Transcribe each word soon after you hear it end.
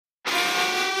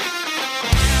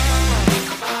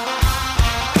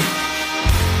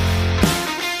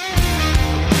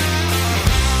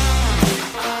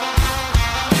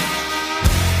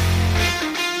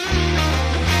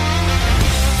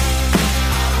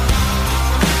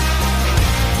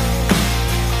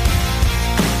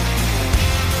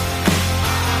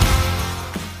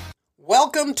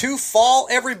Welcome to fall,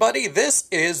 everybody. This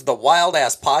is the Wild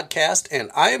Ass Podcast,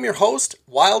 and I am your host,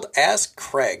 Wild Ass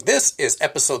Craig. This is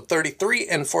episode 33,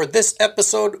 and for this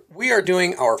episode, we are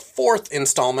doing our fourth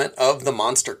installment of the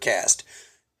MonstercASSt.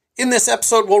 In this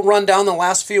episode, we'll run down the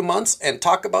last few months and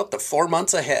talk about the 4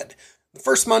 months ahead. The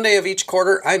first Monday of each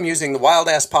quarter, I'm using the Wild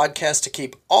Ass Podcast to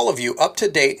keep all of you up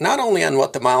to date, not only on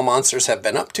what the Mile Monsters have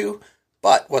been up to,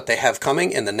 but what they have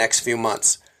coming in the next few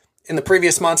months. In the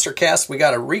previous MonstercASSt, we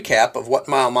got a recap of what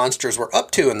Mile Monsters were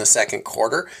up to in the second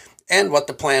quarter and what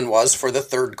the plan was for the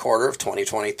third quarter of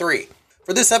 2023.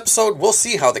 For this episode, we'll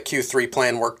see how the Q3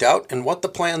 plan worked out and what the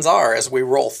plans are as we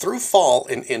roll through fall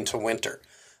and into winter.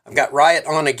 I've got Riot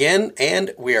on again,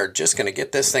 and we are just going to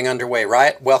get this thing underway.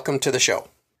 Riot, welcome to the show.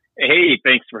 Hey,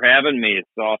 thanks for having me.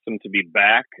 It's awesome to be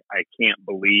back. I can't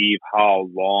believe how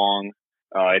long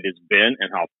it has been and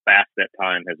how fast that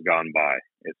time has gone by.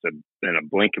 It's in a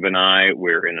blink of an eye.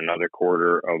 We're in another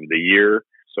quarter of the year,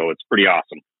 so it's pretty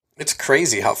awesome. It's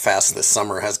crazy how fast this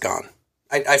summer has gone.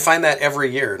 I find that every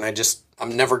year, and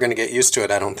I'm never going to get used to it,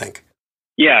 I don't think.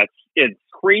 Yeah, it's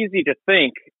crazy to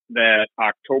think that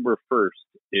October 1st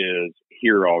is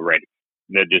here already.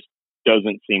 That just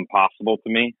doesn't seem possible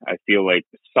to me. I feel like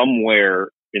somewhere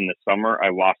in the summer, I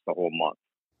lost the whole month.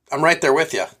 I'm right there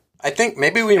with you. I think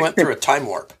maybe we went through a time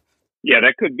warp. Yeah,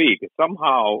 that could be, because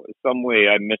somehow, some way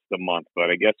I missed a month. But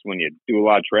I guess when you do a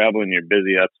lot of traveling, you're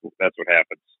busy, that's what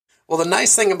happens. Well, the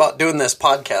nice thing about doing this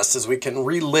podcast is we can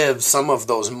relive some of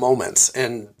those moments.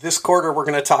 And this quarter we're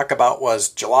going to talk about was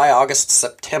July, August,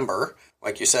 September.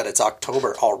 Like you said, it's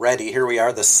October already. Here we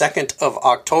are. The 2nd of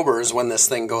October is when this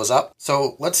thing goes up.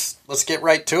 So let's get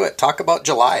right to it. Talk about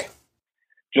July.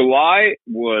 July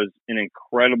was an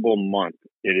incredible month.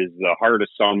 It is the heart of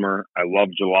summer. I love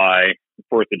July.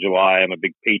 The 4th of July, I'm a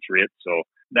big patriot, so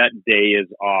that day is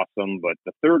awesome. But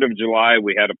the 3rd of July,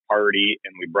 we had a party,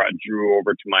 and we brought Drew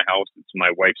over to my house. It's my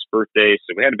wife's birthday,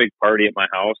 so we had a big party at my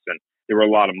house, and there were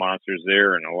a lot of monsters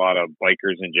there and a lot of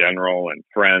bikers in general and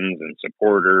friends and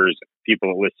supporters, people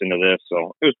that listen to this.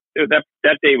 So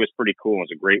that day was pretty cool.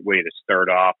 It was a great way to start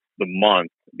off the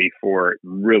month before it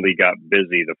really got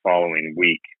busy the following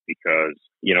week because,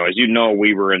 as you know,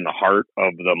 we were in the heart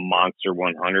of the Monster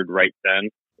 100 right then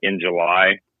in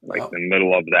July. Like The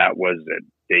middle of that was at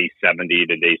day 70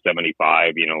 to day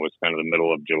 75, was kind of the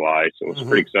middle of July. So it was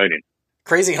pretty exciting.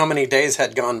 Crazy how many days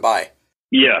had gone by.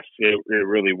 Yes, it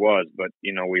really was. But,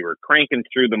 we were cranking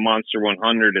through the Monster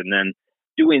 100 and then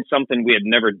doing something we had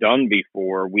never done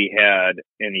before. We had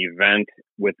an event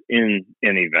within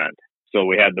an event. So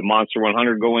we had the Monster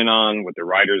 100 going on with the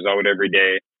riders out every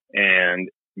day. And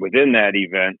within that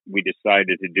event, we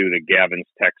decided to do the Gavin's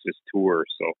Texas tour.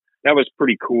 So that was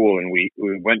pretty cool. And we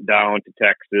went down to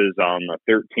Texas on the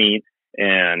 13th,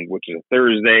 which is a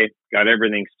Thursday, got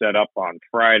everything set up on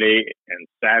Friday. And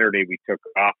Saturday, we took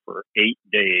off for 8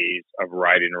 days of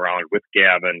riding around with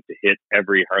Gavin to hit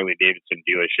every Harley-Davidson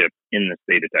dealership in the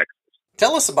state of Texas.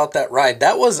 Tell us about that ride.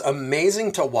 That was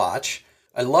amazing to watch.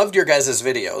 I loved your guys'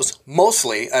 videos.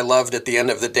 Mostly, I loved at the end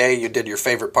of the day, you did your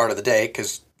favorite part of the day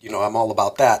because, I'm all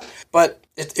about that. But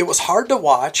it was hard to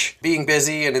watch, being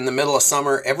busy and in the middle of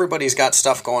summer. Everybody's got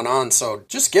stuff going on. So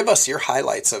just give us your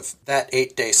highlights of that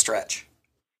 8-day stretch.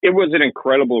 It was an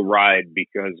incredible ride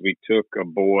because we took a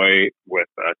boy with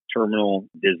a terminal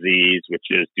disease, which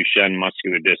is Duchenne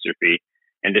muscular dystrophy,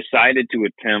 and decided to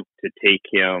attempt to take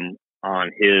him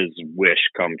on his wish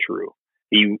come true.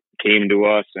 He came to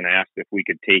us and asked if we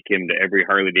could take him to every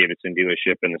Harley-Davidson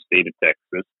dealership in the state of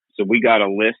Texas. So we got a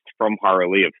list from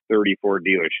Harley of 34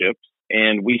 dealerships,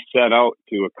 and we set out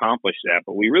to accomplish that.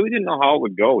 But we really didn't know how it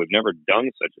would go. We've never done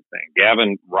such a thing.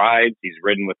 Gavin rides. He's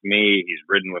ridden with me. He's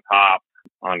ridden with Hop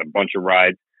on a bunch of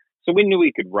rides. So we knew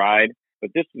he could ride.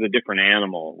 But this is a different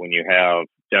animal when you have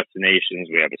destinations.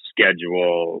 We have a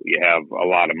schedule. You have a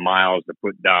lot of miles to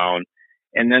put down.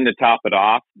 And then to top it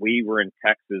off, we were in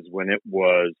Texas when it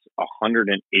was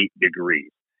 108 degrees.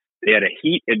 They had a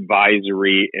heat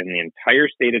advisory in the entire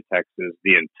state of Texas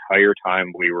the entire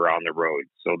time we were on the road.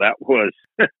 So that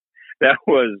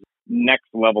was next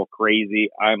level crazy.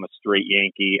 I'm a straight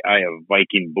Yankee. I have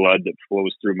Viking blood that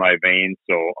flows through my veins.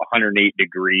 So 108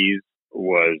 degrees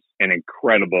was an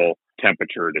incredible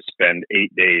temperature to spend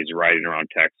 8 days riding around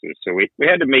Texas. So we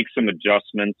had to make some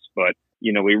adjustments, but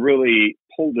we really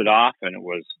pulled it off, and it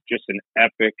was just an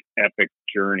epic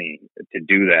journey to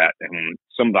do that. And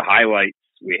some of the highlights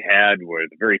we had were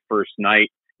the very first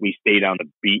night we stayed on the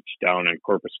beach down in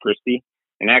Corpus Christi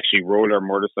and actually rode our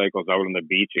motorcycles out on the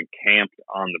beach and camped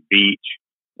on the beach.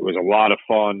 It was a lot of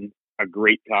fun, a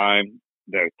great time.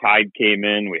 The tide came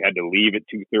in. We had to leave at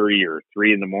 2:30 or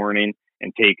 3 in the morning.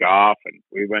 and take off. And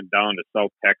we went down to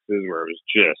South Texas where it was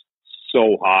just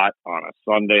so hot on a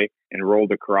Sunday and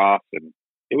rolled across. And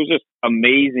it was just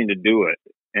amazing to do it.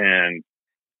 And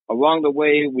along the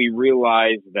way, we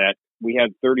realized that we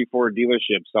had 34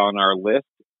 dealerships on our list,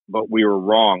 but we were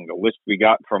wrong. The list we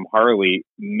got from Harley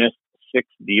missed 6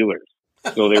 dealers.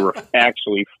 So there were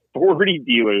actually 40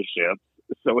 dealerships.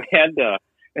 So we had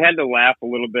to laugh a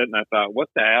little bit. And I thought, what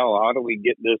the hell? How do we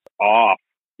get this off,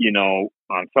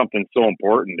 on something so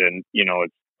important? And,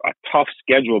 it's a tough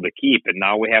schedule to keep. And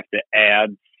now we have to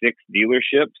add 6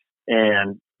 dealerships.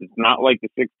 And it's not like the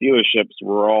 6 dealerships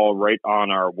were all right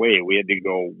on our way. We had to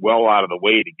go well out of the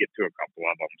way to get to a couple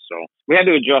of them. So we had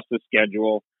to adjust the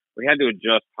schedule. We had to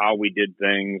adjust how we did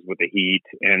things with the heat,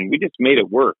 and we just made it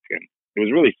work. And it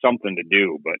was really something to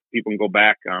do. But people can go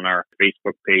back on our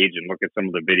Facebook page and look at some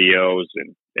of the videos.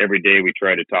 And every day we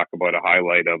try to talk about a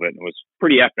highlight of it. And it was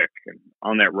pretty epic. And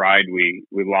on that ride, we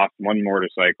lost one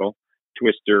motorcycle.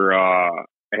 Twister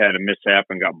had a mishap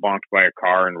and got bonked by a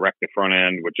car and wrecked the front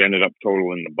end, which ended up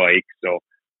totaling the bike. So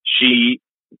she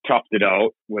toughed it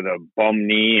out with a bum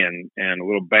knee and a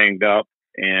little banged up.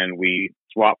 And we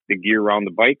swapped the gear around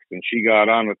the bikes, and she got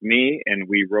on with me, and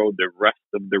we rode the rest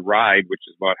of the ride, which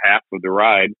is about half of the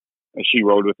ride, and she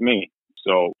rode with me.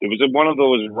 So it was one of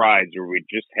those rides where we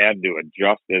just had to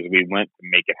adjust as we went to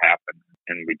make it happen,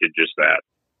 and we did just that.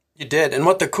 You did. And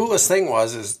what the coolest thing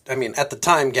was at the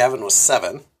time, Gavin was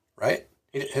 7, right?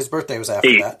 His birthday was after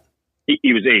 8. that.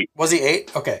 He was 8. Was he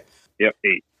 8? Okay. Yep,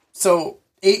 8. So,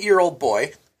 8-year-old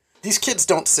boy. These kids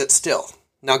don't sit still.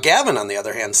 Now, Gavin, on the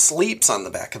other hand, sleeps on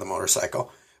the back of the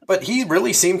motorcycle, but he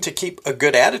really seemed to keep a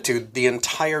good attitude the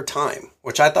entire time,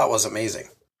 which I thought was amazing.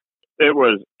 It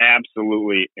was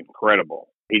absolutely incredible.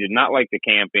 He did not like the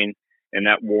camping, and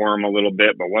that wore him a little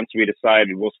bit, but once we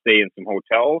decided we'll stay in some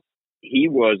hotels, he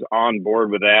was on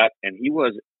board with that, and he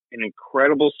was in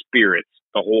incredible spirits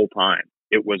the whole time.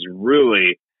 It was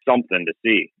really something to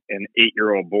see. An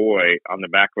 8-year-old boy on the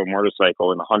back of a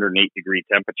motorcycle in 108-degree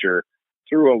temperature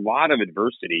through a lot of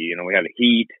adversity. We had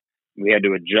heat. We had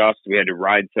to adjust. We had to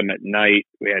ride some at night.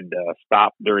 We had to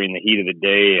stop during the heat of the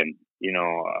day and,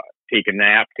 take a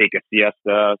nap, take a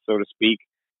siesta, so to speak.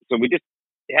 So we just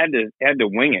had to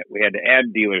wing it. We had to add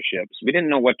dealerships. We didn't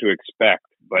know what to expect,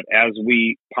 but as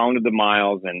we pounded the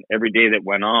miles and every day that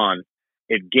went on,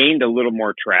 it gained a little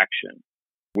more traction.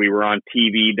 We were on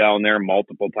TV down there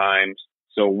multiple times.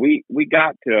 So we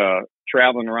got to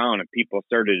traveling around and people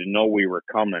started to know we were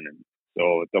coming. And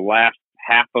so the last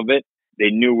half of it, they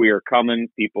knew we were coming.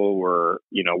 People were,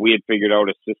 we had figured out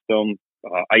a system.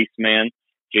 Iceman,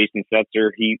 Jason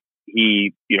Setzer, he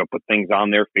put things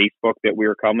on their Facebook that we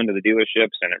were coming to the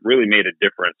dealerships, and it really made a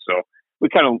difference. So we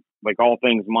kind of, like all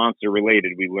things monster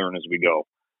related, we learn as we go.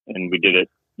 And we did it,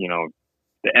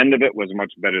 the end of it was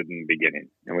much better than the beginning.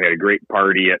 And we had a great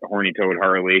party at Horny Toad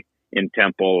Harley in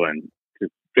Temple and to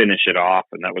finish it off.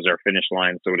 And that was our finish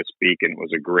line, so to speak. And it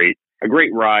was a great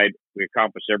ride. We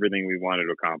accomplished everything we wanted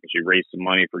to accomplish. We raised some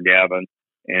money for Gavin,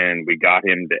 and we got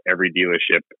him to every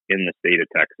dealership in the state of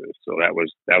Texas. So that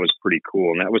was pretty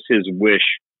cool. And that was his wish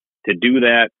to do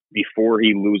that before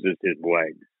he loses his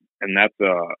legs. And that's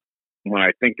when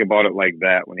I think about it like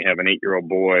that, when you have an 8-year-old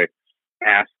boy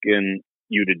asking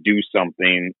you to do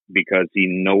something because he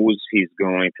knows he's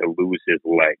going to lose his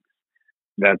legs,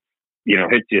 that's,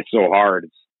 hits you so hard.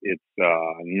 It's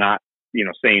not,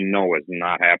 saying no is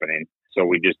not happening. So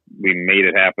we made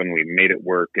it happen. We made it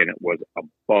work, and it was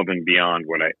above and beyond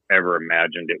what I ever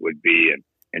imagined it would be.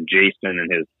 And Jason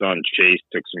and his son Chase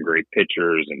took some great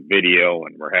pictures and video,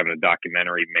 and we're having a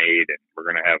documentary made, and we're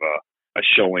going to have a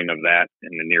showing of that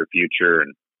in the near future,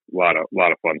 and a lot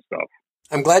of fun stuff.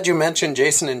 I'm glad you mentioned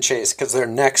Jason and Chase, because they're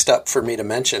next up for me to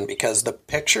mention, because the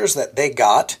pictures that they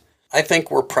got, I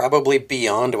think, were probably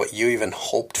beyond what you even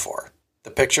hoped for.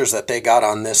 The pictures that they got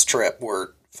on this trip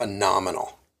were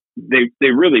phenomenal. They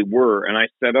really were, and I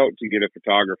set out to get a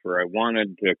photographer. I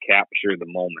wanted to capture the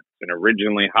moments, and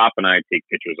originally Hop and I take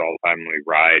pictures all the time when we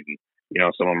ride, and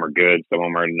some of them are good, some of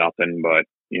them are nothing, but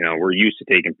we're used to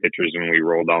taking pictures when we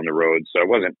roll down the road, so I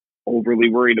wasn't overly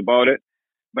worried about it.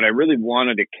 But I really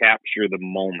wanted to capture the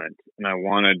moment, and I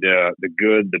wanted the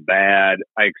good, the bad.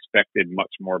 I expected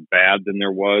much more bad than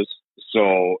there was,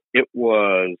 so it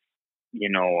was,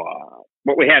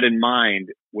 what we had in mind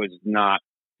was not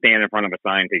stand in front of a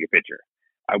sign, take a picture.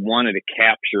 I wanted to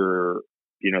capture,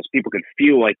 so people could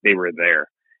feel like they were there.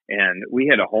 And we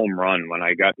had a home run when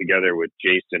I got together with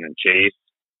Jason and Chase.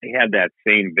 They had that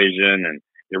same vision, and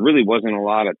there really wasn't a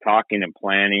lot of talking and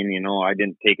planning. I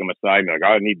didn't take them aside and be like,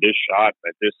 I need this shot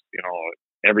at this,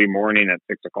 every morning at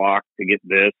 6 o'clock to get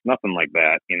this. Nothing like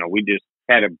that. We just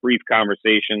had a brief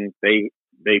conversation. They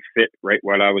fit right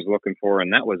what I was looking for,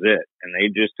 and that was it. And they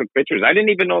just took pictures. I didn't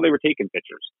even know they were taking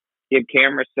pictures. He had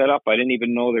cameras set up. I didn't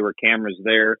even know there were cameras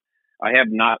there. I have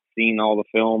not seen all the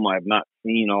film. I have not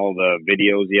seen all the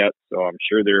videos yet. So I'm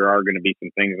sure there are going to be some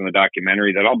things in the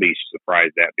documentary that I'll be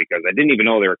surprised at, because I didn't even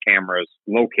know there were cameras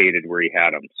located where he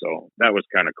had them. So that was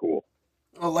kind of cool.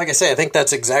 Well, like I say, I think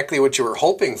that's exactly what you were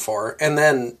hoping for. And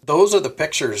then those are the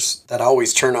pictures that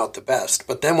always turn out the best.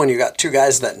 But then when you got two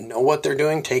guys that know what they're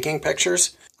doing, taking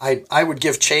pictures, I would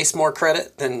give Chase more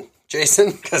credit than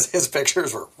Jason, because his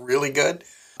pictures were really good.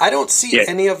 I don't see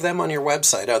any of them on your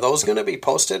website. Are those going to be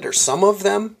posted, or some of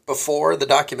them, before the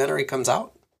documentary comes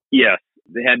out? Yes.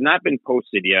 They had not been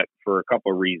posted yet for a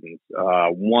couple of reasons.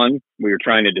 One, we were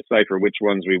trying to decipher which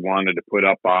ones we wanted to put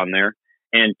up on there.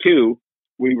 And two,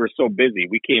 we were so busy.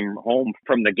 We came home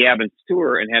from the Gavin's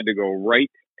tour and had to go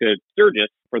right to Sturgis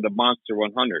for the Monster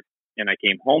 100. And I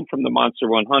came home from the Monster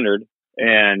 100,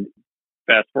 and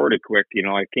fast forwarded quick,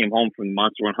 I came home from the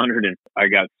Monster 100 and I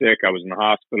got sick. I was in the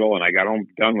hospital, and I got home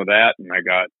done with that, and I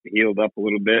got healed up a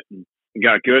little bit and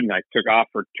got good, and I took off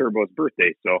for Turbo's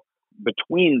birthday. So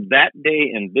between that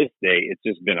day and this day, it's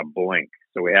just been a blink.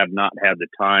 So we have not had the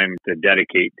time to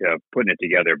dedicate to putting it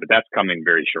together, but that's coming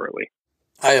very shortly.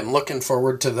 I am looking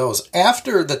forward to those.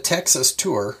 After the Texas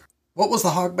tour, what was the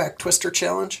Hogback Twister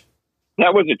Challenge?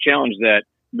 That was a challenge that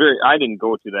I didn't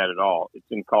go to that at all. It's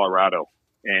in Colorado,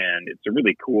 and it's a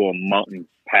really cool mountain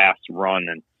pass run.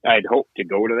 And I'd hoped to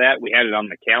go to that. We had it on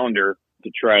the calendar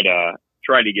to try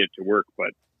to get it to work, but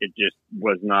it just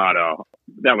was not a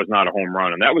home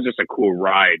run. And that was just a cool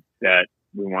ride that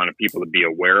we wanted people to be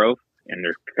aware of. And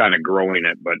they're kind of growing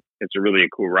it, but it's a really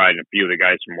cool ride. And a few of the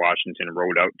guys from Washington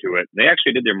rode out to it. They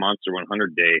actually did their Monster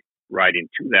 100 day riding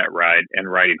to that ride and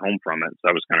riding home from it. So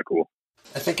that was kind of cool.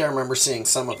 I think I remember seeing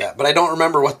some of that, but I don't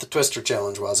remember what the Twister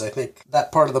Challenge was. I think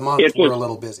that part of the month we're a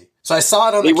little busy. So I saw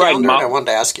it on the calendar, and I wanted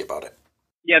to ask you about it.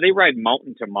 Yeah, they ride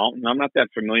mountain to mountain. I'm not that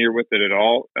familiar with it at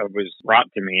all. It was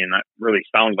brought to me, and that really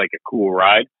sounds like a cool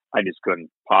ride. I just couldn't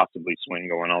possibly swing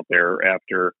going out there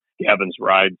after Gavin's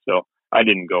ride, so I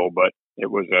didn't go. But it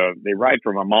was they ride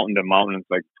from a mountain to mountain. It's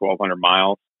like 1,200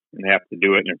 miles, and they have to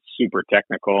do it, and it's super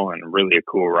technical and really a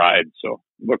cool ride. So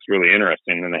it looks really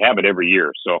interesting, and they have it every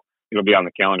year. So it'll be on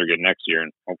the calendar again next year,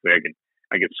 and hopefully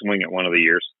I can swing it one of the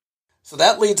years. So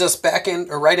that leads us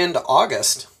right into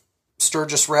August.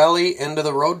 Sturgis Rally, end of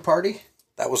the road party.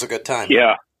 That was a good time.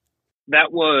 Yeah,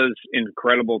 that was an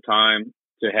incredible time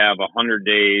to have a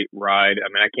 100-day ride. I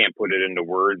mean, I can't put it into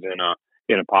words in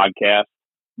a podcast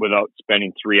without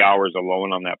spending 3 hours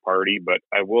alone on that party. But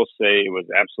I will say it was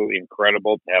absolutely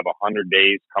incredible to have 100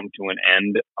 days come to an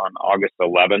end on August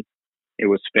 11th. It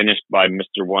was finished by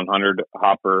Mr. 100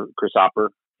 Chris Hopper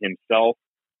himself.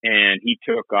 And he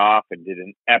took off and did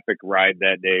an epic ride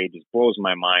that day. It just blows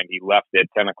my mind. He left at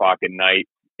 10 o'clock at night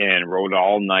and rode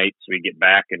all night so he'd get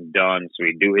back and done. So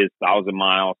he'd do his 1,000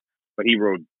 miles. But he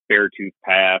rode Beartooth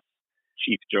Pass,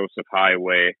 Chief Joseph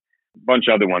Highway, a bunch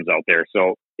of other ones out there.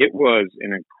 So it was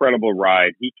an incredible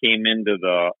ride. He came into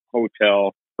the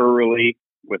hotel early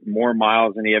with more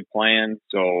miles than he had planned.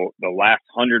 So the last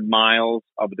 100 miles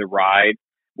of the ride,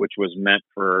 which was meant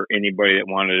for anybody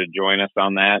that wanted to join us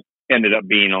on that, ended up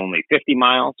being only 50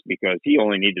 miles because he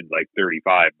only needed like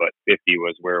 35, but 50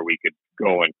 was where we could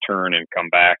go and turn and come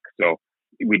back. So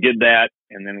we did that.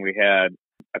 And then we had,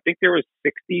 I think there was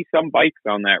 60 some bikes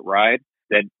on that ride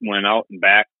that went out and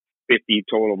back 50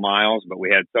 total miles, but we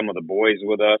had some of the boys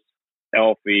with us.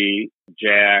 Elfie,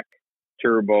 Jack,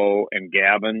 Turbo, and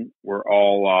Gavin were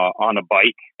all on a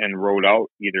bike and rode out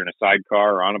either in a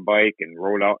sidecar or on a bike and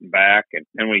rode out and back. And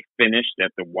then we finished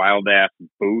at the Wild Ass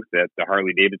booth at the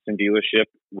Harley Davidson dealership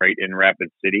right in Rapid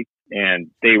City.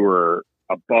 And they were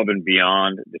above and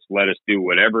beyond, just let us do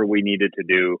whatever we needed to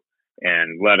do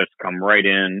and let us come right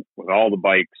in with all the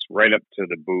bikes right up to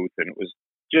the booth. And it was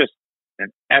just an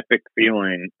epic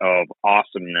feeling of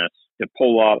awesomeness to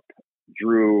pull up.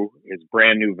 Drew, his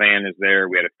brand new van is there.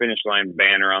 We had a finish line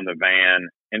banner on the van,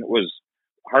 and it was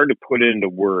hard to put into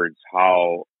words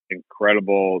how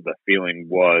incredible the feeling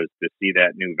was to see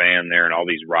that new van there and all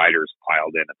these riders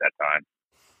piled in at that time.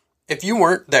 If you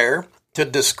weren't there to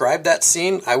describe that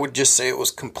scene, I would just say it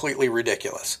was completely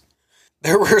ridiculous.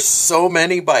 There were so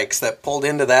many bikes that pulled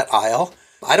into that aisle.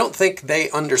 I don't think they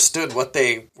understood what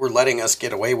they were letting us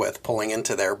get away with pulling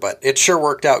into there, but it sure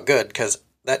worked out good because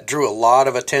that drew a lot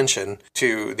of attention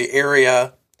to the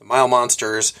area, the Mile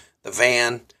Monsters, the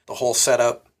van, the whole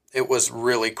setup. It was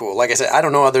really cool. Like I said, I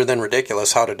don't know other than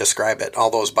ridiculous how to describe it.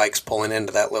 All those bikes pulling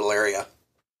into that little area.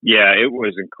 Yeah, it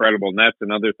was incredible. And that's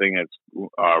another thing that's, we're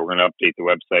going to update the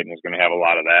website, and it's going to have a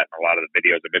lot of that and a lot of the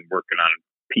videos. I've been working on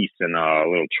piecing a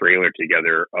little trailer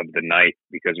together of the night,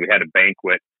 because we had a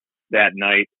banquet that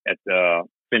night at the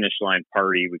finish line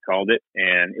party, we called it.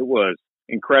 And it was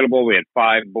incredible. We had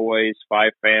 5 boys,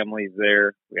 5 families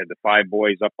there. We had the 5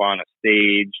 boys up on a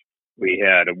stage. We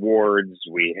had awards.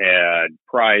 We had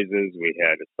prizes. We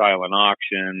had a silent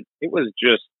auction. It was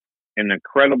just an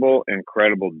incredible,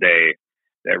 incredible day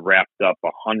that wrapped up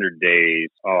 100 days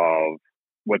of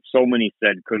what so many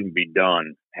said couldn't be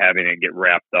done, having it get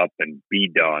wrapped up and be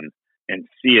done and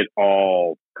see it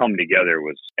all come together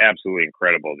was absolutely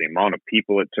incredible. The amount of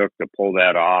people it took to pull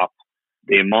that off,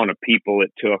 the amount of people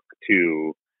it took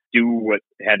to do what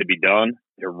had to be done,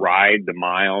 to ride the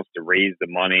miles, to raise the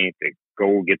money, to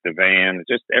go get the van,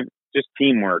 just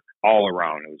teamwork all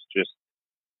around. It was just,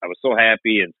 I was so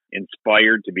happy and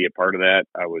inspired to be a part of that.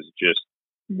 I was just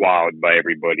wowed by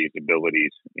everybody's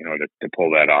abilities, to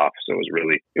pull that off. So it was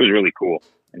really cool.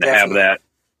 And to Definitely. have that,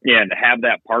 yeah, and to have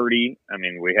that party. I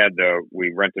mean, we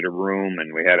rented a room,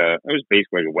 and it was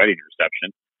basically a wedding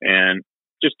reception, and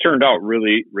just turned out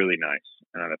really, really nice.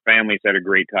 The families had a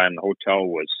great time. The hotel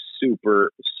was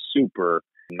super, super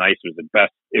nice. It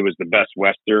was the best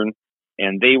Western,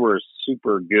 and they were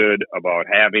super good about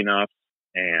having us,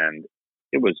 and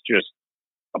it was just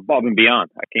above and beyond.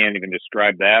 I can't even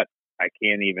describe that.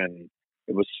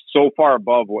 It was so far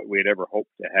above what we had ever hoped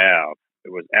to have.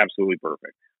 It was absolutely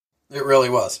perfect. It really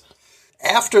was.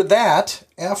 After that,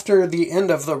 after the end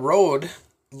of the road,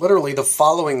 literally the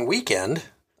following weekend,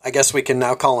 I guess we can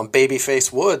now call them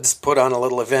Babyface Woods, put on a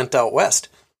little event out west.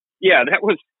 Yeah, it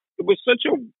was such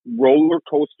a roller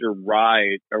coaster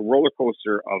ride, a roller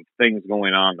coaster of things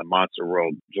going on in the Monster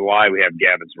World. July, we have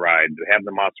Gavin's Ride. We have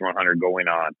the Monster 100 going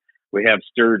on. We have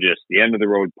Sturgis, the end of the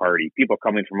road party, people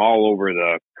coming from all over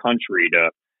the country to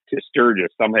Sturgis.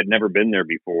 Some had never been there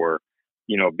before.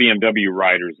 BMW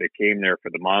riders that came there for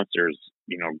the Monsters,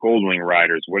 Goldwing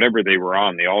riders, whatever they were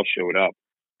on, they all showed up.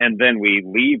 And then we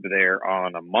leave there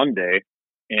on a Monday,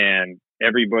 and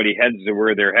everybody heads to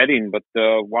where they're heading. But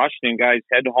the Washington guys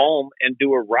head home and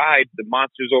do a ride, the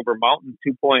Monsters Over Mountain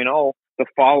 2.0, the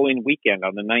following weekend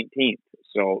on the 19th.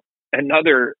 So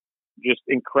another just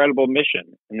incredible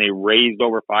mission. And they raised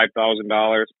over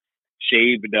 $5,000,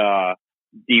 shaved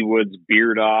D Wood's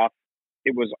beard off.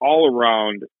 It was all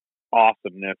around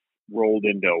awesomeness rolled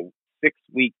into a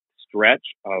 6-week stretch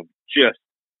of just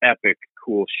epic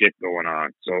cool shit going on.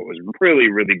 So it was really,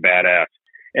 really badass.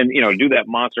 And, do that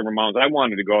Monster Over Mountains. I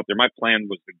wanted to go out there. My plan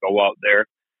was to go out there,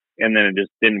 and then it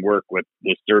just didn't work with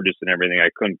the Sturgis and everything. I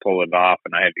couldn't pull it off,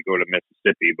 and I had to go to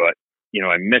Mississippi. But,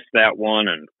 I missed that one,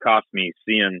 and it cost me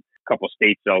seeing a couple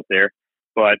states out there.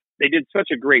 But they did such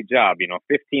a great job,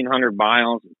 1,500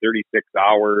 miles in 36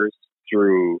 hours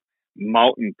through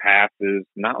mountain passes,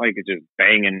 not like it's just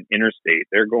banging interstate.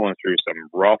 They're going through some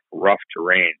rough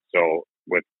terrain. So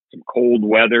with some cold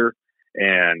weather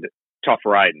and tough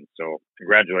riding. So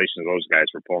congratulations to those guys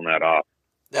for pulling that off.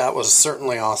 That was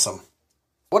certainly awesome.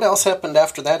 What else happened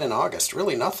after that in August?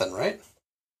 Really nothing, right?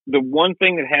 The one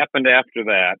thing that happened after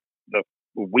that, the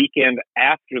weekend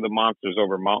after the Monsters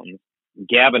Over Mountains,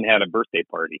 Gavin had a birthday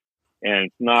party. And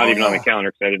it's not even on the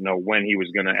calendar because I didn't know when he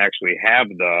was going to actually have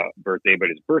the birthday, but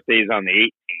his birthday is on the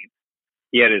 18th.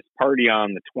 He had his party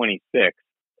on the 26th,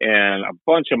 and a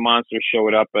bunch of monsters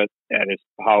showed up at his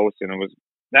house. And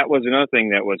that was another thing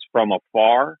that was from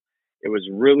afar. It was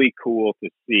really cool to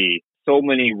see so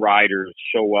many riders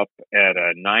show up at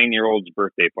a 9-year-old's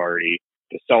birthday party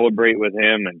to celebrate with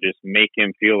him and just make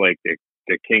him feel like the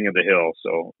king of the hill.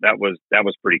 So that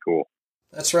was pretty cool.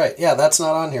 That's right. Yeah, that's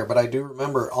not on here, but I do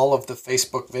remember all of the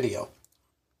Facebook video.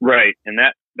 Right. And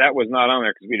that was not on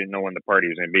there because we didn't know when the party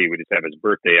was going to be. We just have his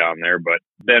birthday on there. But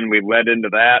then we led into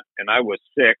that, and I was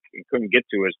sick and couldn't get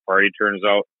to his party. Turns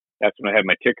out that's when I had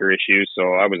my ticker issues,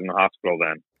 so I was in the hospital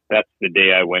then. That's the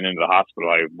day I went into the hospital.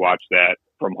 I watched that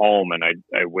from home, and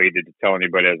I waited to tell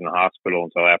anybody I was in the hospital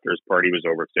until after his party was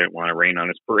over because I didn't want to rain on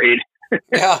his parade.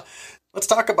 Yeah. Let's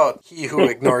talk about he who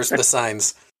ignores the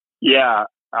signs. Yeah.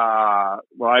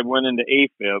 Well, I went into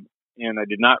AFib, and I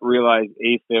did not realize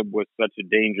AFib was such a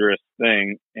dangerous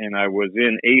thing. And I was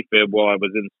in AFib while I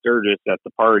was in Sturgis at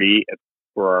the party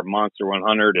for our Monster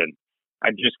 100, and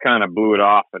I just kind of blew it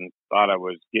off and thought I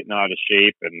was getting out of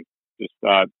shape, and just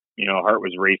thought, heart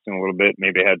was racing a little bit.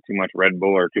 Maybe I had too much Red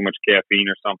Bull or too much caffeine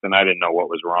or something. I didn't know what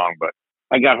was wrong, but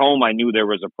I got home. I knew there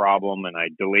was a problem, and I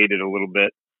delayed it a little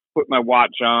bit, put my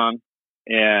watch on,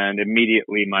 and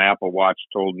immediately my Apple Watch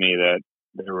told me that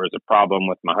there was a problem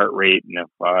with my heart rate, and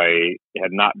if I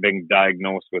had not been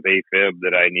diagnosed with AFib,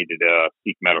 that I needed to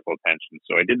seek medical attention.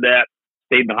 So I did that,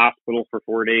 stayed in the hospital for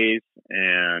 4 days,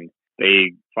 and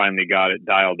they finally got it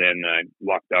dialed in. I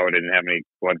lucked out. I didn't have any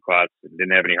blood clots,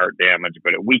 didn't have any heart damage,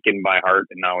 but it weakened my heart,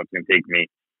 and now it's going to take me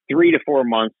 3 to 4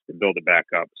 months to build it back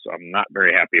up. So I'm not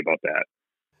very happy about that.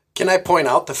 Can I point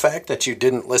out the fact that you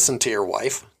didn't listen to your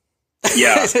wife?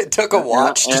 Yeah. It took a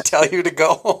watch to tell you to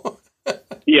go.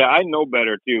 Yeah, I know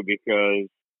better too, because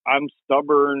I'm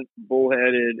stubborn,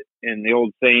 bullheaded, and the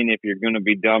old saying, if you're going to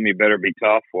be dumb, you better be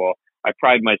tough. Well, I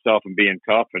pride myself in being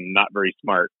tough and not very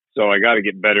smart. So I got to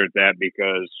get better at that,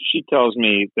 because she tells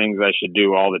me things I should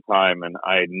do all the time, and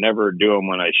I never do them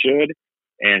when I should,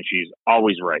 and she's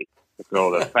always right.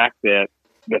 So the fact that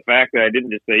I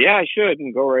didn't just say, yeah, I should,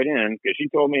 and go right in, because she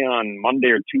told me on Monday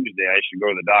or Tuesday I should go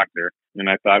to the doctor, and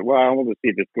I thought, well, we'll just see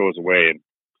if this goes away. And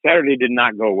Saturday did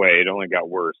not go away. It only got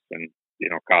worse, and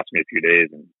cost me a few days,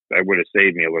 and that would have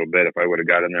saved me a little bit if I would have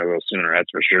got in there a little sooner. That's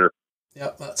for sure.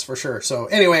 Yep, that's for sure. So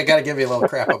anyway, I got to give you a little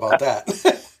crap about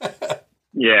that.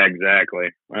 Yeah, exactly.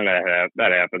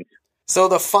 That happens. So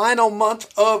the final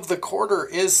month of the quarter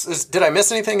is did I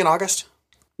miss anything in August?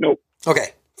 Nope.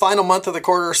 Okay. Final month of the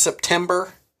quarter,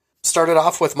 September, started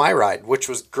off with my ride, which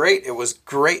was great. It was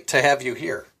great to have you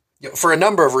here for a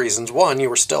number of reasons. One, you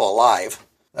were still alive.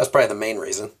 That's probably the main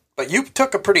reason. But you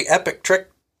took a pretty epic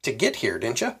trip to get here,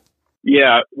 didn't you?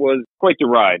 Yeah, it was quite the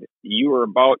ride. You were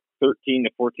about 13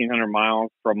 to 1,400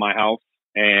 miles from my house,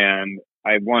 and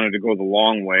I wanted to go the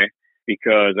long way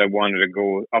because I wanted to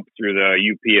go up through the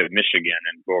UP of Michigan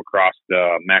and go across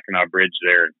the Mackinac Bridge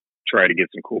there and try to get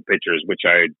some cool pictures, which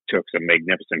I took some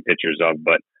magnificent pictures of.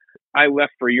 But I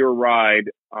left for your ride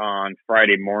on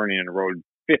Friday morning and rode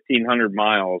 1,500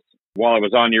 miles. While I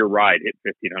was on your ride, hit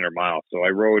 1,500 miles. So I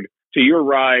rode to your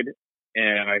ride,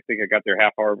 and I think I got there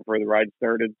half hour before the ride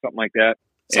started, something like that.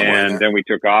 And then we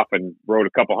took off and rode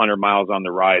a couple hundred miles on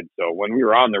the ride. So when we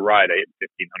were on the ride, I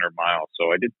hit 1,500 miles.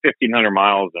 So I did 1,500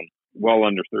 miles in well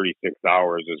under 36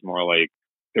 hours. It was more like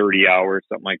 30 hours,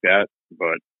 something like that.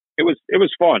 But it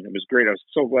was fun. It was great. I was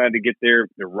so glad to get there.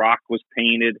 The rock was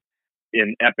painted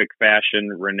in epic fashion.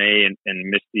 Renee and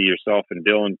Misty, yourself and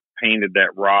Dylan painted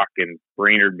that rock in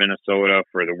Brainerd, Minnesota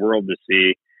for the world to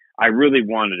see. I really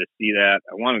wanted to see that.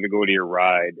 I wanted to go to your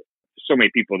ride. So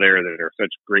many people there that are such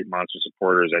great monster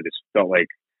supporters. I just felt like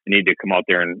I needed to come out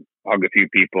there and hug a few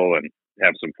people and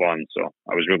have some fun. So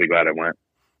I was really glad I went.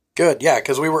 Good. Yeah,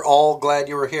 because we were all glad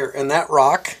you were here. And that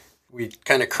rock, we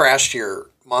kind of crashed your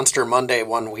Monster Monday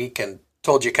one week and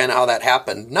told you kind of how that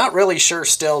happened. Not really sure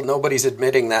still. Nobody's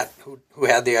admitting that who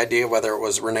had the idea, whether it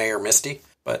was Renee or Misty.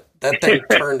 But that thing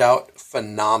turned out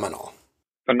phenomenal.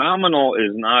 Phenomenal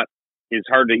is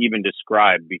hard to even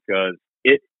describe because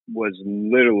it was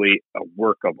literally a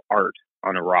work of art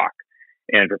on a rock.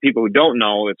 And for people who don't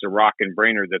know, it's a rock in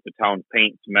Brainerd that the town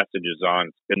paints messages on.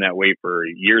 It's been that way for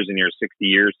years and years, 60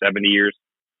 years, 70 years.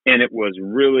 And it was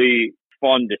really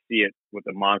fun to see it with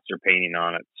a monster painting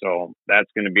on it. So that's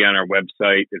going to be on our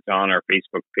website. It's on our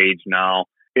Facebook page now.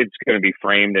 It's going to be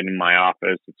framed in my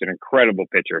office. It's an incredible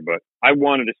picture, but I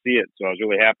wanted to see it. So I was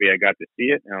really happy I got to see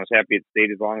it, and I was happy it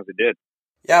stayed as long as it did.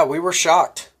 Yeah, we were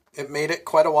shocked. It made it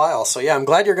quite a while. So yeah, I'm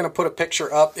glad you're going to put a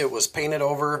picture up. It was painted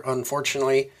over,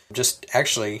 unfortunately. Just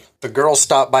actually, the girls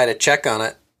stopped by to check on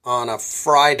it on a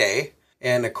Friday.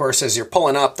 And of course, as you're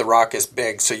pulling up, the rock is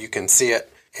big so you can see it.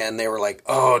 And they were like,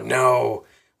 oh no.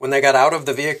 When they got out of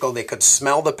the vehicle, they could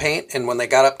smell the paint. And when they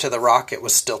got up to the rock, it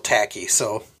was still tacky.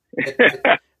 So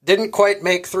it didn't quite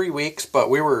make 3 weeks, but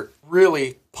we were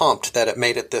really pumped that it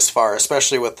made it this far,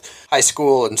 especially with high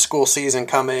school and school season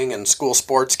coming and school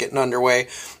sports getting underway.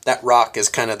 That rock is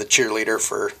kind of the cheerleader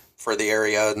for the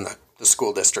area and the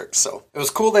school district. So it was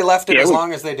cool they left it as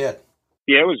long as they did.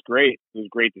 Yeah, it was great. It was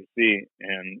great to see,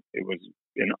 and it was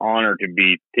an honor to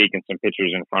be taking some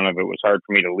pictures in front of it. It was hard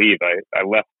for me to leave. I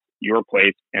left your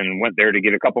place and went there to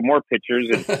get a couple more pictures,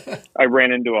 and I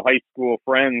ran into a high school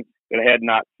friend that I had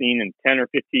not seen in 10 or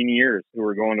 15 years who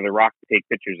were going to the rock to take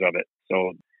pictures of it.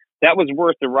 So that was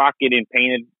worth the rock getting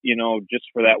painted, just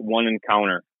for that one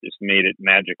encounter. Just made it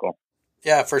magical.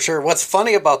 Yeah, for sure. What's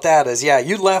funny about that is,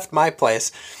 you left my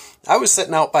place. I was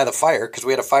sitting out by the fire because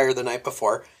we had a fire the night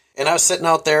before, and I was sitting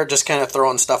out there just kind of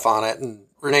throwing stuff on it, and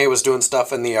Renee was doing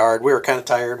stuff in the yard. We were kind of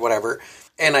tired, whatever,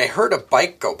 and I heard a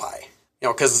bike go by,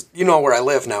 because where I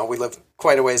live now. We live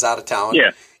quite a ways out of town.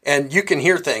 Yeah. And you can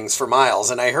hear things for miles.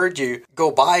 And I heard you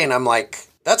go by, and I'm like,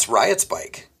 that's Riot's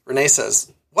bike. Renee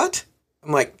says, what?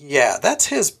 I'm like, yeah, that's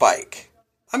his bike.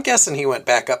 I'm guessing he went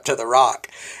back up to the rock.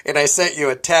 And I sent you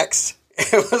a text.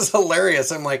 It was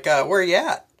hilarious. I'm like, where are you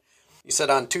at? You said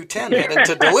on 210 headed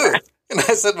to Duluth. And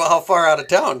I said, well, how far out of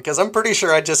town? Because I'm pretty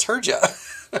sure I just heard you.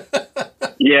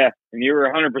 Yeah, and you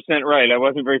were 100% right. I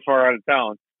wasn't very far out of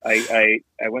town. I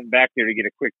went back there to get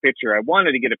a quick picture. I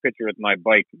wanted to get a picture with my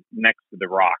bike next to the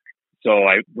rock. So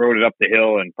I rode it up the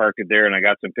hill and parked it there, and I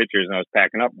got some pictures, and I was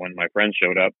packing up when my friend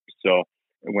showed up. So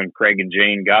when Craig and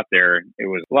Jane got there, it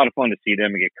was a lot of fun to see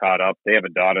them and get caught up. They have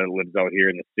a daughter that lives out here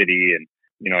in the city, and,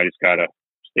 I just got to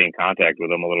stay in contact with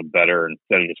them a little better. And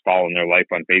instead of just following their life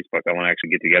on Facebook, I want to actually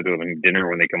get together with them and dinner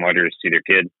when they come out here to see their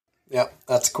kid. Yep,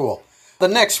 that's cool. The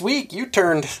next week, you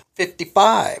turned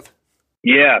 55.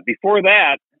 Yeah, before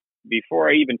that, before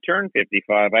I even turned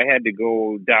 55, I had to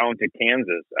go down to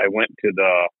Kansas. I went to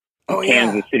the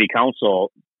Kansas City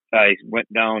Council. I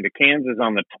went down to Kansas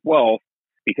on the 12th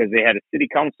because they had a city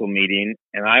council meeting,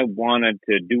 and I wanted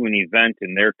to do an event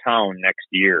in their town next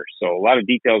year. So a lot of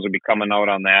details will be coming out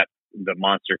on that, the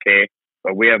Monster K.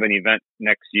 But we have an event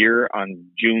next year on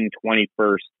June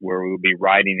 21st where we'll be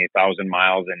riding 1,000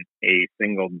 miles in a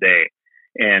single day.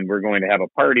 And we're going to have a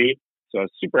party. So I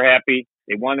was super happy.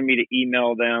 They wanted me to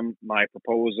email them my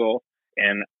proposal,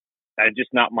 and it's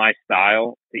just not my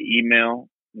style to email.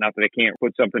 Not that I can't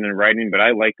put something in writing, but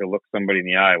I like to look somebody in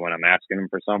the eye when I'm asking them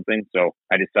for something. So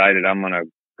I decided I'm going to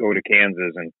go to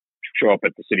Kansas and show up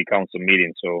at the city council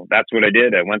meeting. So that's what I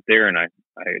did. I went there and I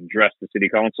addressed the city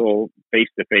council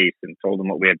face to face and told them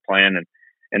what we had planned,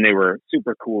 and they were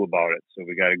super cool about it. So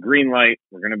we got a green light.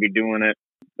 We're going to be doing it.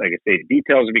 Like I say,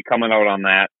 details will be coming out on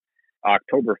that.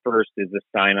 October 1st is the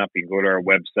sign up. You can go to our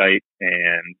website,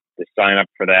 and the sign up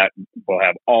for that, we'll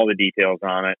have all the details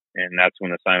on it. And that's when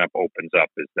the sign up opens up,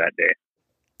 is that day.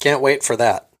 Can't wait for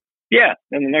that. Yeah.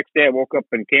 Then the next day I woke up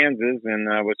in Kansas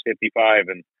and I was 55,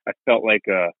 and I felt like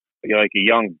a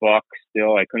young buck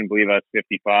still. I couldn't believe I was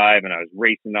 55, and I was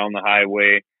racing down the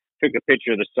highway, took a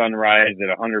picture of the sunrise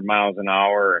at 100 miles an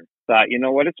hour, and thought, you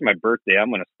know what, it's my birthday. I'm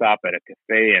going to stop at a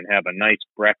cafe and have a nice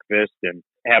breakfast and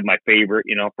have my favorite,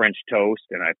 French toast.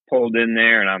 And I pulled in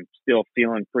there, and I'm still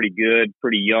feeling pretty good,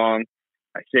 pretty young.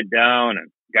 I sit down and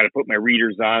got to put my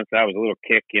readers on. So that was a little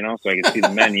kick, so I could see the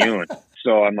menu. And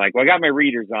so I'm like, well, I got my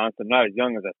readers on, so I'm not as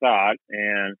young as I thought.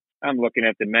 And I'm looking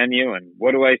at the menu, and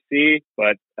what do I see?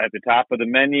 But at the top of the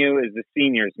menu is the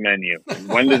seniors menu. And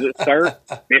when does it start?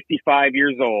 55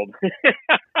 years old.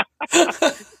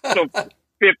 So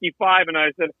 55, and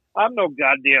I said, I'm no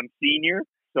goddamn senior.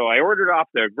 So I ordered off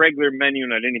the regular menu,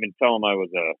 and I didn't even tell them I was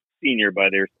a senior by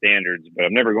their standards, but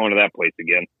I'm never going to that place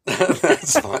again.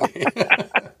 That's funny.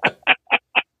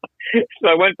 So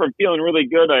I went from feeling really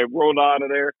good. I rolled out of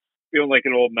there feeling like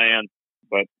an old man.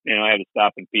 But, I had to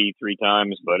stop and pee 3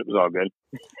 times, but it was all good.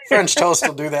 French toast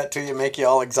will do that to you, make you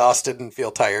all exhausted and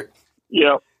feel tired.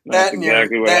 Yeah. That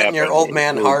and your old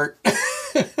man heart.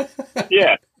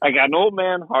 Yeah. I got an old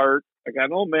man heart. I got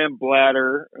an old man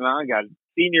bladder. And I got a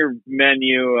senior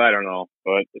menu. I don't know.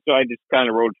 But so I just kind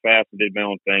of rode fast and did my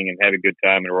own thing and had a good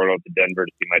time and rode out to Denver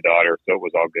to see my daughter. So it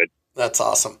was all good. That's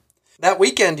awesome. That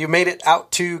weekend, you made it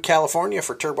out to California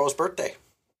for Turbo's birthday.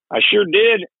 I sure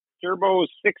did. Turbo's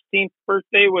 16th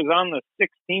birthday was on the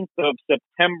 16th of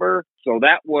September. So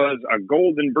that was a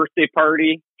golden birthday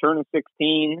party, turning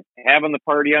 16, having the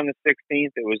party on the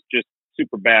 16th. It was just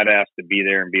super badass to be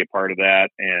there and be a part of that.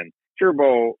 And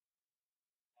Turbo,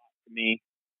 to me,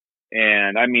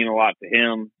 and I mean a lot to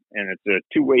him. And it's a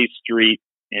two-way street.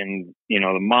 And,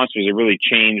 the Monsters have really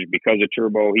changed because of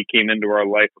Turbo. He came into our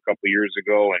life a couple of years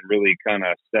ago and really kind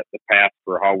of set the path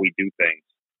for how we do things.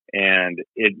 And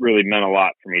it really meant a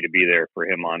lot for me to be there for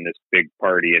him on this big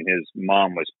party. And his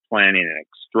mom was planning an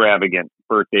extravagant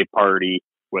birthday party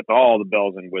with all the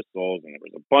bells and whistles. And there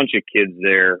was a bunch of kids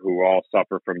there who all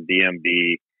suffer from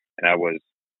DMD. And that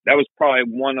was probably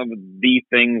one of the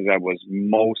things I was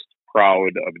most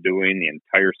proud of doing the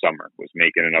entire summer, was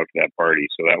making it out to that party.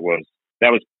 So that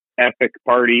was epic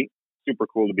party. Super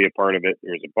cool to be a part of it.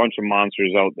 There was a bunch of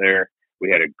monsters out there. We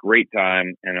had a great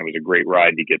time, and it was a great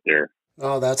ride to get there.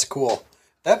 Oh, that's cool.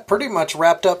 That pretty much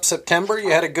wrapped up September.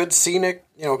 You had a good scenic,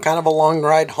 kind of a long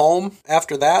ride home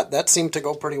after that. That seemed to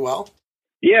go pretty well.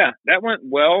 Yeah, that went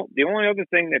well. The only other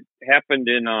thing that happened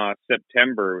in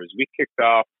September was we kicked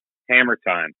off Hammer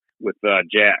Time with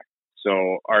Jack.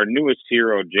 So our newest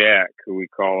hero, Jack, who we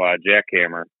call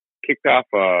Jackhammer, kicked off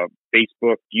a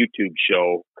Facebook, YouTube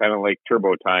show, kind of like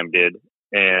Turbo Time did.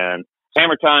 And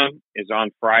Hammer Time is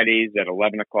on Fridays at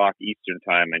 11 o'clock Eastern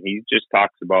Time, and he just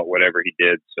talks about whatever he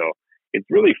did. So it's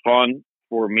really fun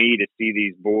for me to see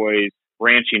these boys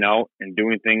branching out and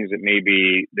doing things that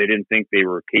maybe they didn't think they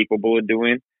were capable of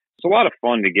doing. It's a lot of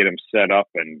fun to get them set up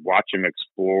and watch them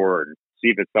explore and see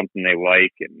if it's something they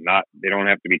like, and they don't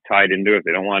have to be tied into it. If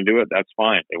they don't want to do it, that's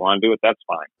fine. If they want to do it, that's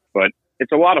fine. But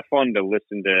it's a lot of fun to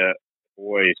listen to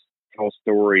boys tell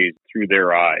stories through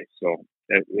their eyes. So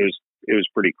it was was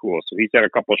pretty cool. So he's had a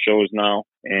couple shows now,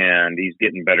 and he's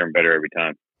getting better and better every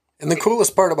time. And the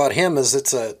coolest part about him is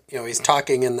he's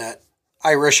talking in that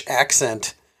Irish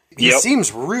accent. He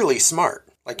seems really smart.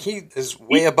 Like he is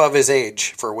way above his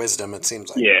age for wisdom, it seems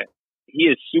like. Yeah, he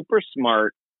is super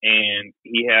smart, and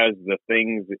he has the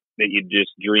things that you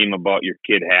just dream about your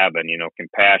kid having,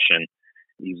 compassion.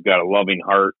 He's got a loving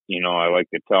heart. I like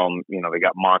to tell him, they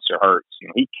got monster hearts.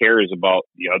 He cares about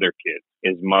the other kids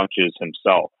as much as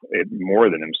himself, more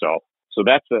than himself. So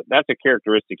that's a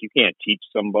characteristic you can't teach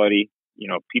somebody.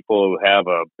 People who have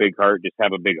a big heart just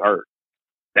have a big heart.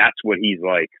 That's what he's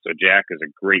like. So Jack is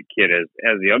a great kid,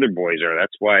 as the other boys are.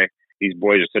 That's why these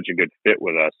boys are such a good fit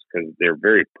with us, because they're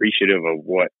very appreciative of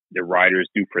what the riders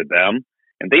do for them,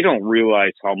 and they don't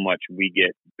realize how much we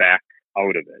get back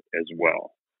out of it as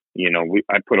well.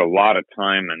 I put a lot of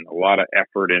time and a lot of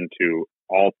effort into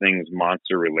all things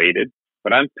monster related,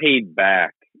 but I'm paid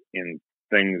back in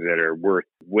things that are worth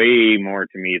way more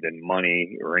to me than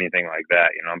money or anything like that.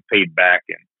 I'm paid back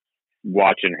in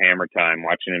watching Hammer Time,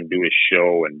 watching him do his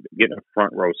show, and getting a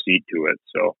front row seat to it.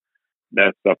 So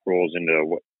that stuff rolls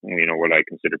into what I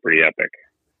consider pretty epic.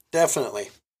 Definitely.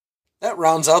 That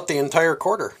rounds out the entire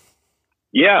quarter.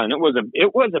 Yeah, and it was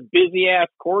a busy ass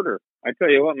quarter. I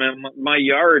tell you what, man, my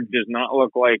yard does not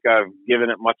look like I've given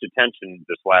it much attention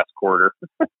this last quarter.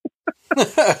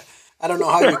 I don't know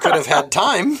how you could have had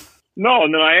time. No,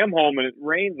 and then I am home and it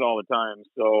rains all the time,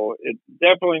 so it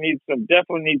definitely needs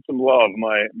some love.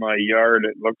 My yard,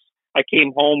 I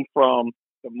came home from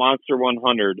the Monster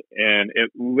 100 and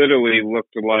it literally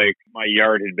looked like my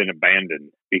yard had been abandoned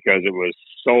because it was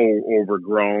so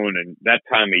overgrown. And that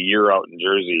time of year out in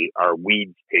Jersey, our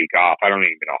weeds take off. I don't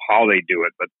even know how they do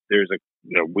it, but there's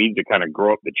weeds that kind of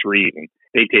grow up the trees and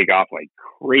they take off like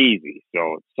crazy.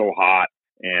 So it's so hot,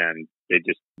 and they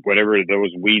just, whatever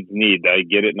those weeds need, I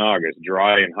get it in August,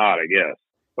 dry and hot, I guess.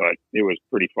 But it was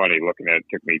pretty funny looking at it.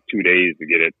 It took me 2 days to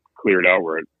get it cleared out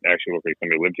where it actually looked like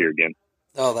somebody lived here again.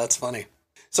 Oh, that's funny.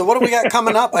 So what do we got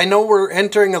coming up? I know we're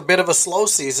entering a bit of a slow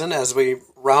season as we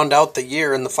round out the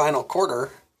year in the final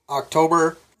quarter.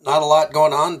 October, not a lot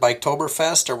going on.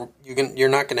 Biketoberfest, or you're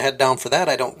not going to head down for that,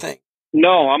 I don't think.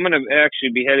 No, I'm going to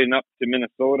actually be heading up to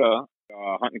Minnesota,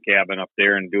 hunting cabin up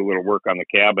there, and do a little work on the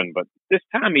cabin. But this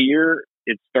time of year,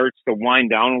 it starts to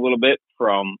wind down a little bit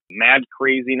from mad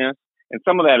craziness. And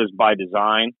some of that is by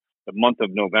design. The month of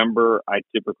November, I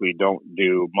typically don't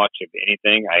do much of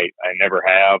anything. I never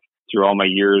have. Through all my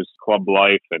years, club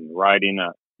life and riding,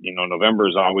 November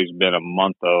has always been a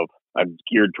month I'm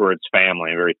geared towards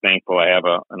family. I'm very thankful I have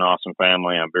an awesome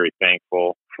family. I'm very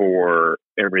thankful for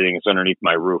everything that's underneath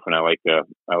my roof, and I like to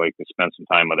spend some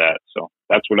time with that. So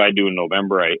that's what I do in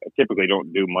November. I typically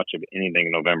don't do much of anything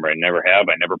in November. I never have.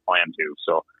 I never plan to.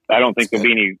 So I don't think there'll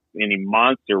be any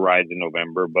monster rides in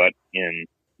November, but in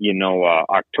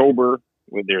October,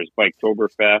 there's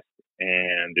Biketoberfest.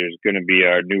 And there's going to be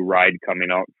a new ride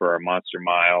coming out for our Monster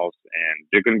Miles, and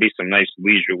there's going to be some nice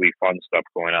leisurely fun stuff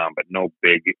going on, but no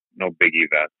big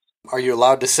events. Are you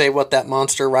allowed to say what that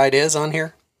monster ride is on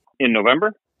here? In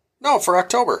November? No, for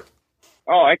October.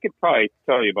 Oh, I could probably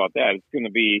tell you about that. It's going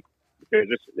to be, because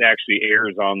this actually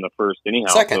airs on the 1st anyhow,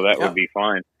 so that would be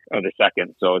fine. Or the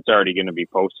 2nd, so it's already going to be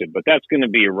posted. But that's going to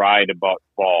be a ride about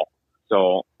fall.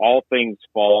 So all things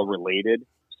fall related.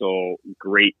 So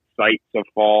great sights of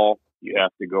fall. You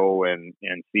have to go and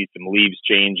see some leaves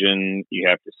changing. You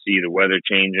have to see the weather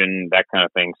changing, that kind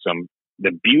of thing.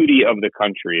 The beauty of the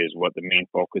country is what the main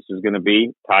focus is going to be,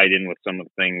 tied in with some of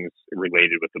the things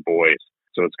related with the boys.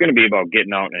 So it's going to be about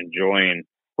getting out and enjoying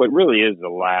what really is the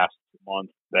last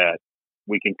month that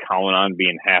we can count on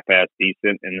being half-ass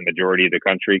decent in the majority of the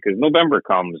country, because November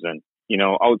comes and,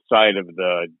 outside of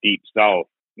the deep south,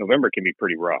 November can be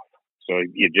pretty rough. So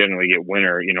you generally get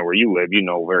winter, where you live,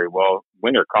 very well,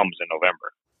 winter comes in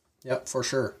November. Yep, for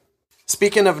sure.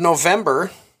 Speaking of November,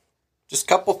 just a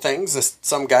couple things.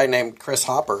 Some guy named Chris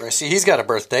Hopper, I see he's got a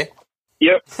birthday.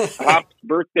 Yep. Hop's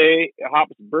birthday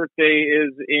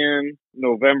is in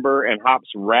November, and Hop's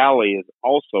rally is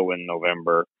also in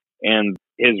November. And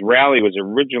his rally was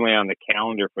originally on the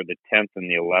calendar for the 10th and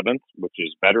the 11th, which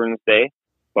is Veterans Day.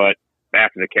 But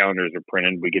after the calendars are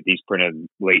printed, we get these printed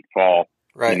late fall.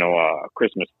 Right.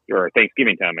 Christmas or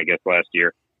Thanksgiving time, I guess, last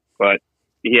year. But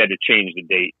he had to change the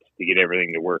date to get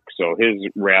everything to work. So his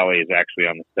rally is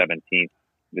actually on the 17th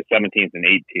and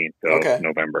 18th of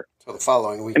November. So the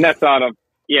following week. And that's out of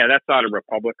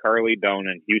Republic Harley down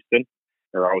in Houston,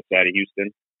 or outside of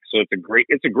Houston. So it's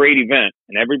a great event.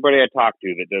 And everybody I talk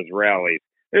to that does rallies,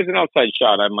 there's an outside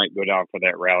shot. I might go down for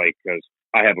that rally because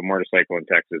I have a motorcycle in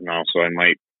Texas now. So I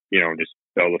might, just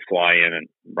be able to fly in and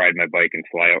ride my bike and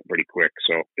fly out pretty quick.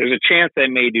 So there's a chance I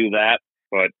may do that,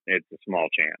 but it's a small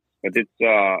chance. But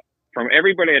it's from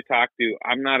everybody I talk to,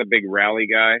 I'm not a big rally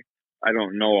guy. I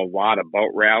don't know a lot about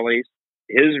rallies.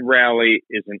 His rally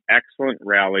is an excellent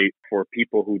rally for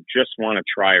people who just want to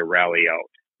try a rally out.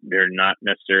 They're not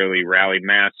necessarily rally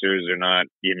masters. They're not,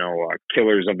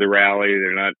 killers of the rally.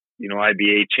 They're not,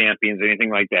 IBA champions,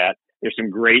 anything like that. There's some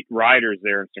great riders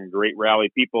there and some great rally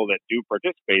people that do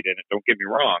participate in it. Don't get me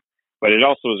wrong. But it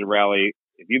also is a rally.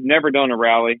 If you've never done a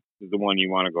rally, this is the one you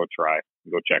want to go try.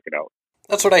 Go check it out.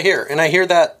 That's what I hear. And I hear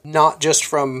that not just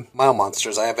from Mile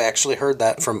Monsters. I have actually heard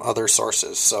that from other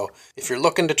sources. So if you're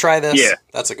looking to try this,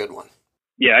 that's a good one.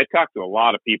 Yeah, I talk to a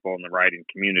lot of people in the riding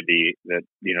community that,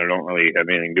 don't really have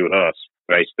anything to do with us.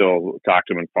 But I still talk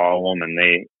to them and follow them. And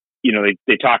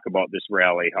they talk about this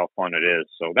rally, how fun it is.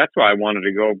 So that's why I wanted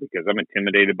to go, because I'm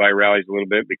intimidated by rallies a little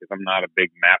bit, because I'm not a big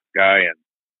map guy and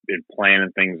been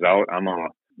planning things out. I'm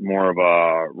more of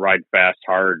a ride fast,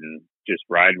 hard, and just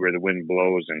ride where the wind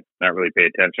blows and not really pay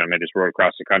attention. I just rode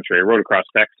across the country. I rode across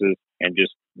Texas and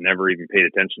just never even paid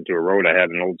attention to a road. I had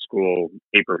an old school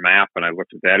paper map and I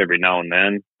looked at that every now and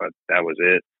then, but that was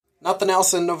it. Nothing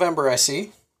else in November, I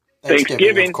see.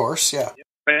 Thanksgiving, of course, yeah.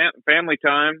 Family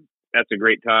time. That's a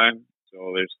great time.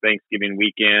 So there's Thanksgiving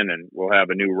weekend, and we'll have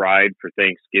a new ride for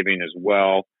Thanksgiving as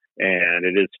well. And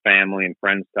it is family and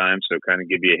friends time, so kind of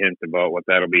give you a hint about what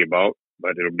that'll be about.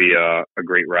 But it'll be a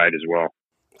great ride as well.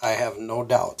 I have no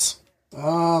doubts.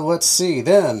 Let's see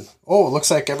then. Oh, it looks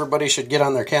like everybody should get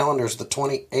on their calendars the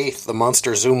 28th, the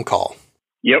Monster Zoom call.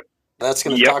 Yep. That's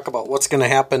going to talk about what's going to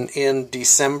happen in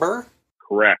December.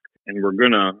 Correct. And we're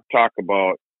going to talk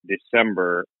about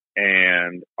December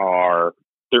and our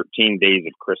 13 days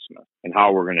of Christmas and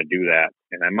how we're going to do that.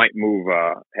 And I might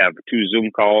have 2 Zoom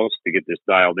calls to get this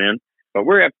dialed in. But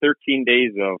we're at 13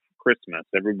 days of Christmas.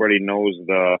 Everybody knows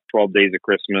the 12 days of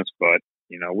Christmas, but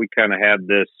we kind of had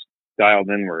this dialed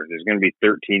in where there's going to be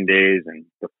 13 days, and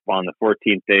on the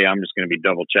 14th day, I'm just going to be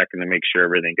double checking to make sure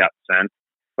everything got sent.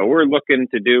 But we're going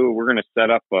to set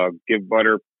up a Give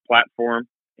Butter platform,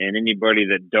 and anybody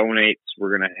that donates,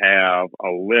 we're going to have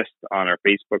a list on our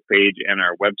Facebook page and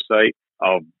our website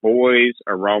of boys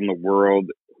around the world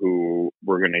who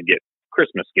we're going to get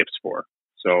Christmas gifts for.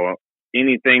 So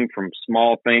anything from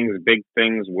small things, big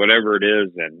things, whatever it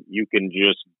is, and you can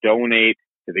just donate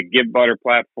to the Give Butter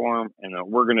platform. And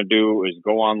what we're going to do is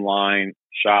go online,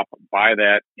 shop, buy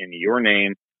that in your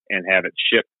name, and have it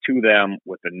shipped to them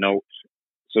with a note.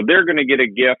 So they're going to get a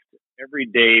gift every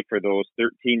day for those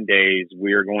 13 days.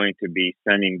 We are going to be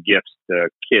sending gifts to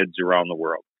kids around the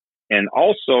world. And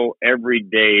also every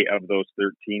day of those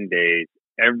 13 days,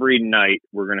 every night,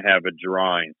 we're going to have a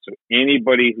drawing. So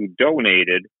anybody who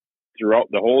donated throughout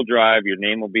the whole drive, your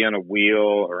name will be on a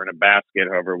wheel or in a basket,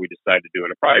 however we decide to do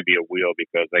it. It'll probably be a wheel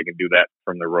because I can do that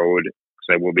from the road, because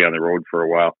I will be on the road for a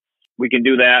while. We can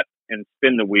do that and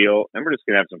spin the wheel, and we're just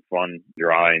going to have some fun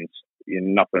drawings.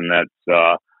 Nothing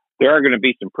that's, there are going to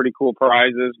be some pretty cool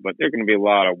prizes, but there are going to be a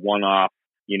lot of one-off,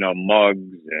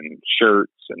 mugs and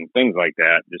shirts and things like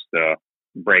that, just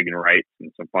bragging rights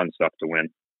and some fun stuff to win.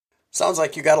 Sounds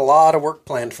like you got a lot of work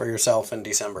planned for yourself in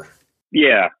December.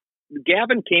 Yeah.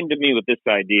 Gavin came to me with this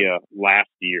idea last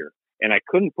year, and I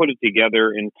couldn't put it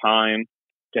together in time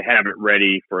to have it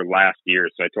ready for last year.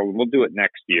 So I told him we'll do it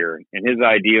next year. And his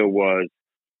idea was,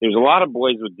 there's a lot of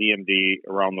boys with DMD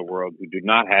around the world who do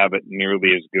not have it nearly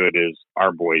as good as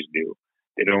our boys do.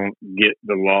 They don't get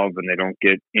the love and they don't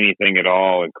get anything at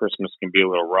all, and Christmas can be a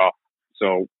little rough.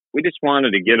 So we just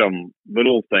wanted to get them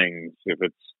little things. If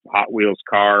it's Hot Wheels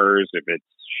cars, if it's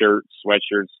shirts,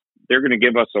 sweatshirts, they're going to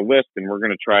give us a list, and we're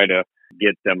going to try to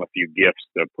get them a few gifts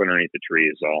to put underneath the tree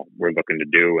is all we're looking to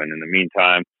do. And in the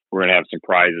meantime, we're going to have some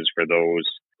prizes for those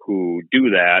who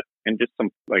do that, and just some,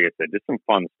 like I said, just some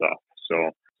fun stuff. So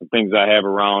some things I have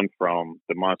around from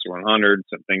the Monster 100,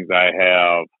 some things I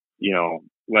have,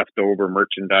 leftover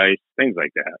merchandise, things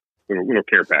like that, little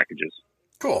care packages.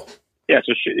 Cool. Yeah,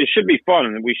 so it should be fun,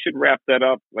 and we should wrap that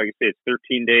up. Like I say, it's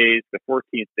 13 days. The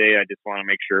 14th day, I just want to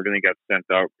make sure everything got sent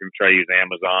out. We're going to try to use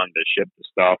Amazon to ship the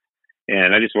stuff,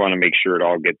 and I just want to make sure it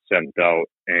all gets sent out,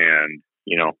 and,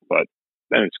 but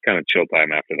then it's kind of chill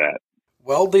time after that.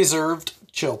 Well-deserved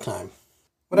chill time.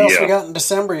 What else we got in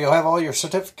December? You'll have all your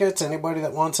certificates. Anybody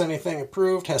that wants anything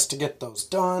approved has to get those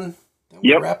done. Then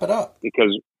we'll wrap it up.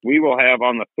 Because we will have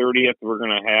on the 30th, we're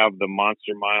going to have the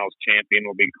Monster Miles champion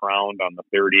will be crowned on the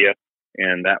 30th.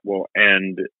 And that will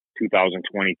end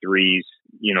 2023's,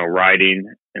 riding.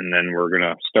 And then we're going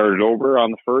to start it over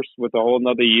on the 1st with a whole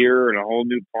another year and a whole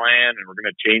new plan. And we're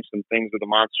going to change some things with the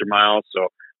Monster Miles. So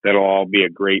that'll all be a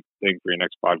great thing for your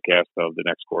next podcast of the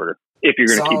next quarter, if you're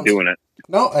going to keep doing it.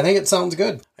 No, I think it sounds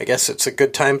good. I guess it's a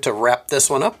good time to wrap this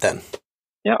one up then.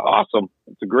 Yeah, awesome.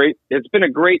 It's been a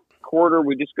great quarter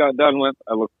we just got done with.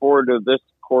 I look forward to this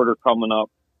quarter coming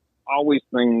up. Always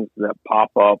things that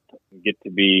pop up and get to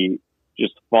be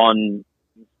just fun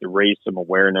to raise some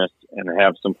awareness and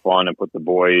have some fun and put the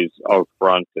boys out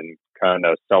front and kind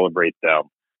of celebrate them.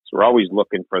 So we're always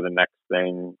looking for the next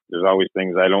thing. There's always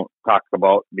things I don't talk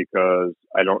about because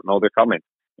I don't know they're coming.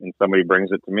 And somebody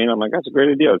brings it to me and I'm like, that's a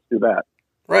great idea. Let's do that.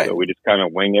 Right. So we just kind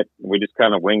of wing it. We just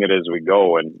kind of wing it as we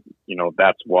go. And,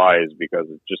 that's wise because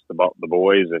it's just about the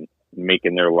boys and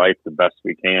making their life the best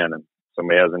we can. And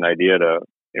somebody has an idea to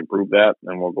improve that,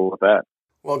 then we'll go with that.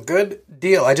 Well, good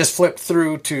deal. I just flipped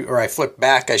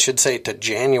back, I should say, to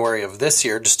January of this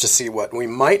year just to see what we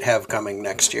might have coming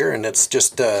next year. And it's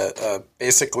just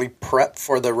basically prep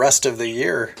for the rest of the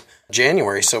year,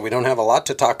 January. So we don't have a lot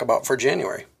to talk about for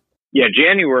January. Yeah,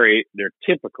 January, they're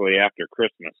typically after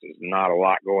Christmas. There's not a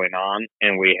lot going on.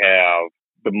 And we have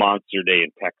the Monster Day in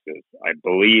Texas. I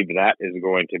believe that is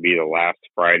going to be the last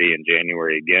Friday in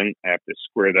January again. I have to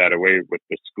square that away with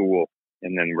the school.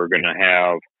 And then we're going to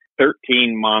have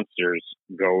 13 monsters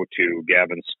go to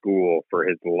Gavin's school for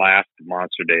his last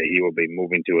Monster Day. He will be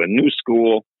moving to a new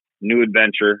school, new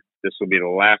adventure. This will be the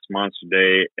last Monster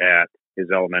Day at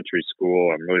his elementary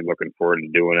school. I'm really looking forward to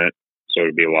doing it. So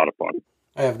it'll be a lot of fun.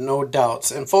 I have no doubts.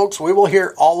 And folks, we will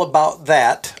hear all about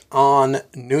that on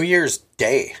New Year's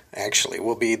Day, actually,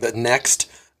 will be the next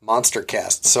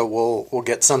MonsterCast. So we'll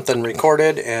get something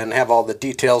recorded and have all the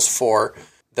details for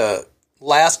the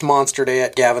last Monster Day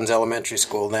at Gavin's elementary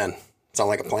school then. Sound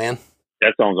like a plan?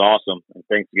 That sounds awesome. And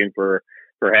thanks again for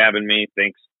having me.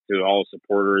 Thanks to all the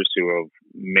supporters who have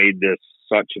made this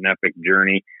such an epic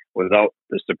journey. Without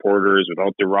the supporters,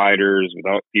 without the riders,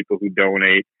 without people who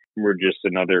donate, we're just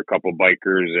another couple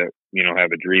bikers that,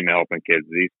 have a dream of helping kids.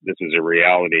 This is a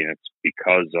reality, and it's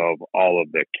because of all of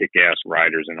the kick-ass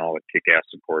riders and all the kick-ass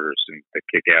supporters and the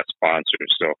kick-ass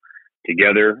sponsors. So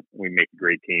together, we make a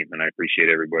great team, and I appreciate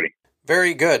everybody.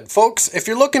 Very good. Folks, if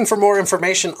you're looking for more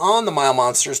information on the Mile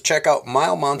Monsters, check out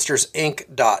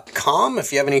milemonstersinc.com.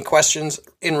 If you have any questions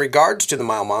in regards to the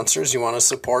Mile Monsters you want to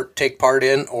support, take part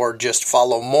in, or just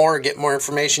follow more, get more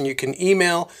information, you can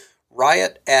email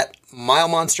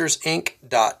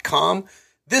riot@milemonstersinc.com.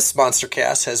 This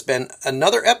MonsterCast has been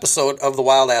another episode of the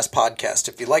Wild Ass Podcast.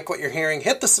 If you like what you're hearing,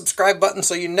 hit the subscribe button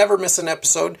so you never miss an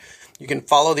episode. You can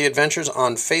follow the adventures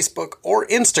on Facebook or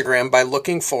Instagram by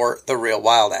looking for The Real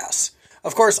Wild Ass.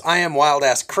 Of course, I am Wild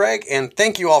Ass Craig, and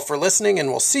thank you all for listening, and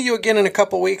we'll see you again in a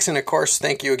couple weeks. And of course,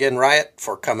 thank you again, Riot,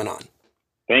 for coming on.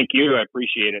 Thank you. I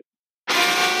appreciate it.